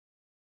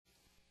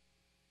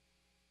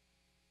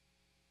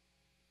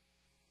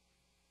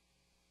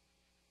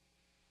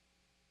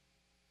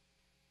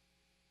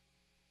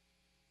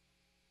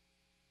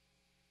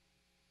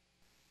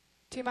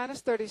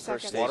T-minus 30 First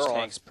seconds. stage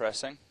tanks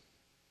pressing.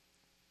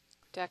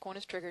 TAC 1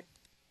 is triggered.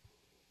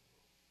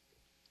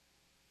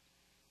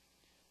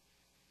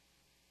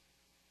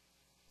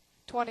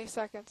 $20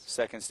 seconds.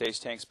 Second stage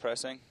tanks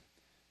pressing.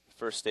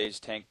 First stage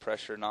tank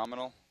pressure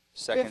nominal.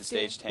 Second 50.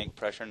 stage tank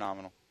pressure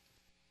nominal.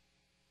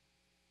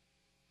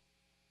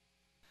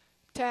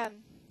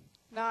 10,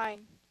 9,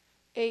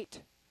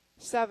 8,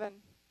 7,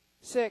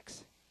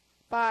 6,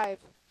 5,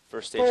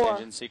 First stage 4,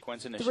 engine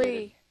sequence initiated.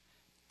 3,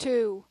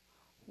 2,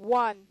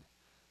 1.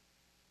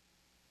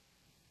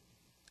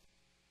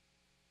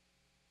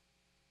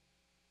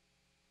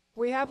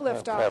 We have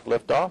liftoff. Have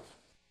liftoff.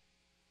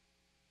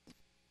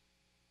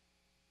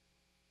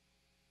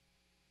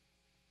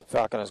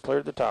 Falcon has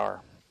cleared the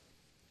tower.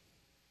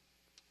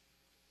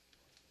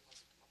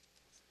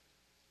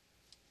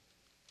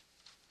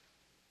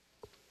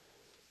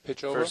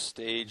 Pitch over. First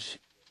stage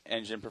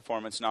engine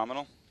performance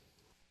nominal.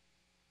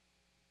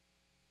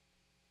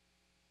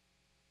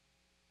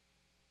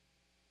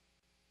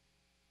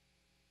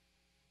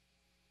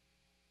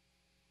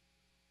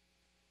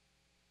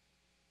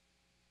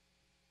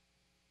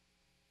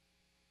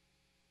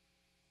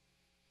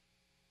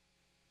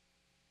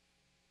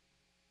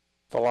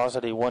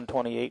 Velocity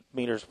 128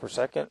 meters per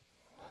second.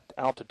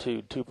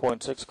 Altitude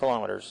 2.6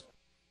 kilometers.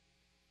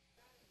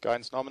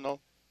 Guidance nominal.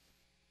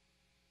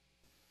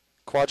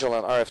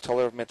 Quadrillant RF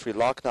telemetry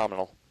lock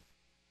nominal.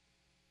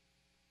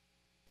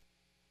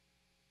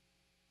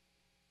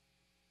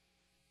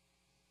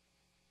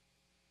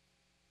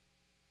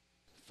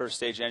 First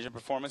stage engine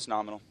performance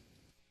nominal.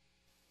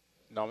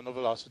 Nominal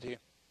velocity.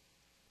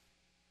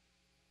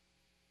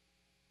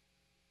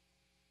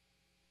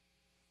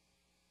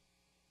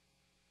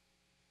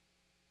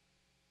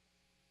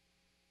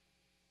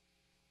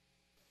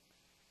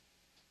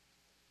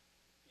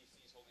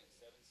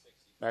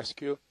 Max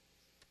Q.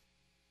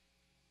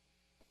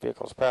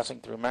 Vehicles passing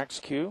through max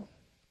Q.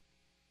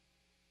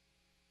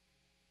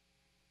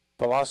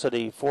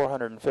 Velocity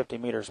 450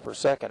 meters per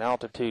second.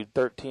 Altitude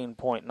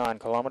 13.9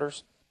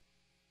 kilometers.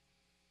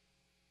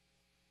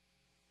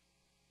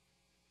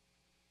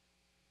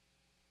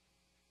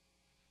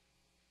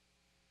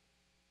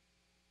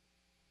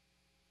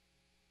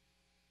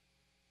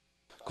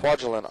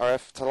 Quadrillant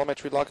RF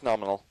telemetry lock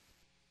nominal.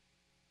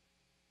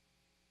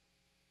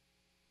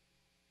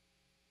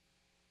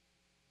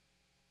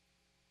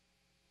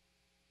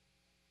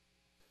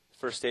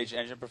 First stage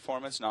engine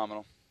performance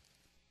nominal.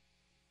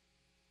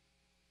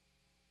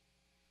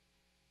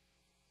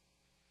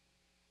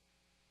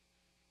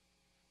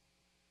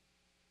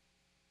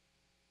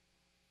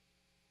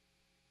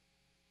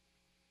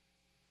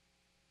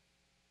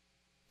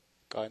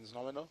 Guidance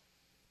nominal.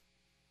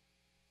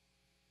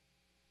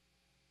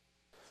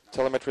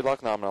 Telemetry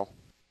lock nominal.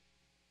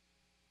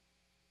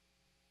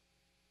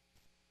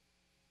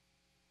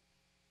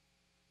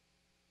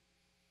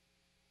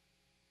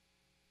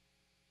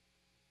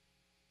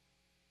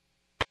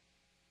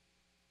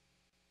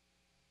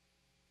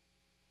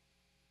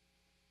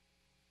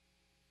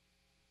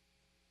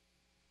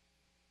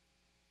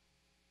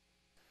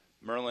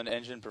 Merlin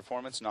engine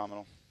performance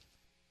nominal.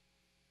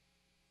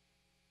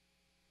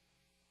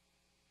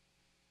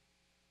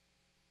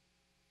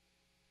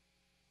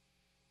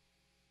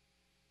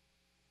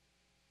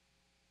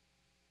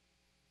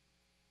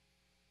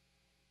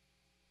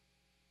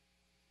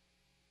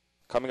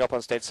 Coming up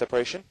on stage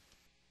separation.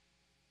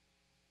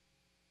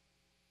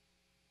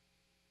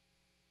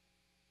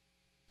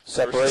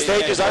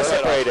 Stages are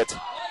separated.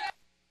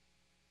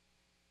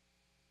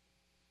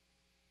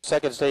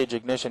 Second stage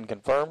ignition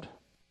confirmed.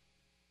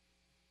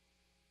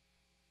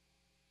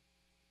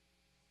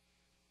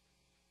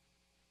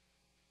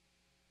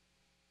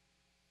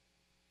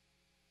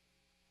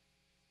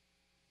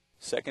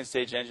 Second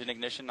stage engine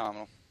ignition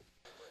nominal.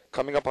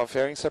 Coming up on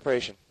fairing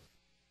separation.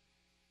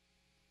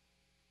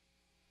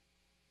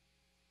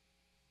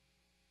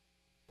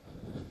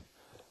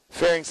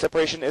 Fairing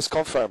separation is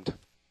confirmed.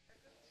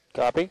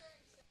 Copy.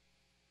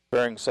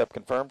 Bearing sep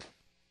confirmed.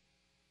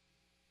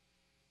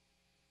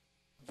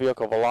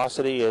 Vehicle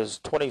velocity is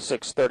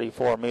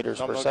 2634 meters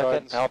per Nominal second.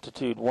 guidance.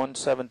 Altitude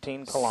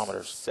 117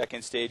 kilometers.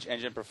 Second stage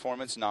engine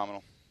performance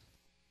nominal.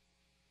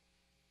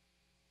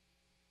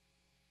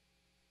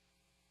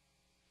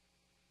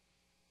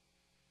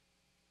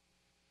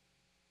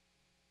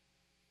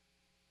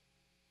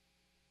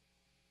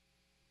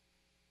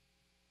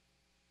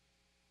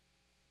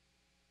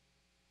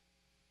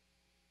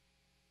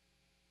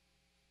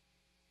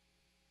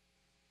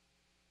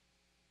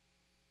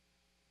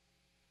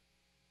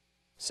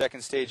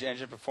 Second stage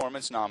engine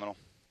performance nominal.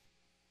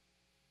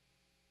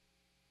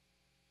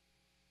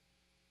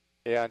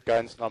 Yeah, and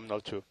guidance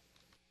nominal too.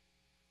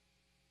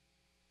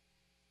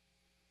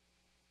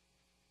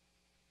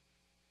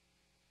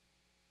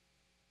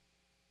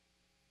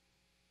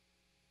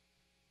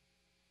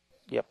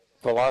 Yep.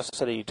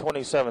 Velocity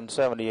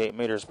 2778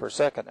 meters per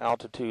second.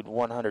 Altitude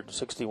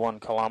 161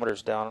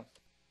 kilometers down.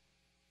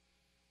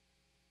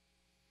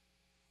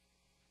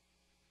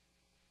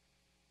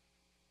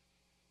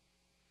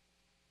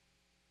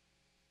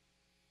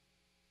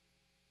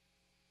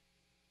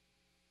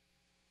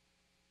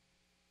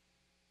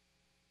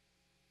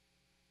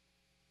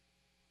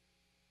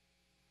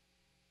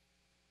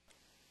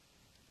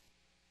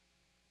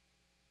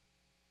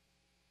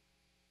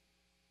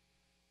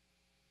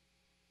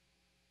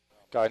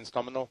 Guidance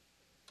nominal.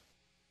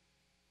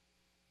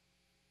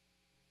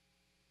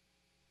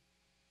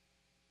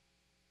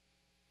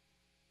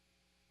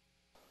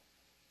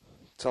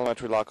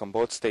 Telemetry lock on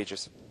both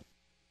stages.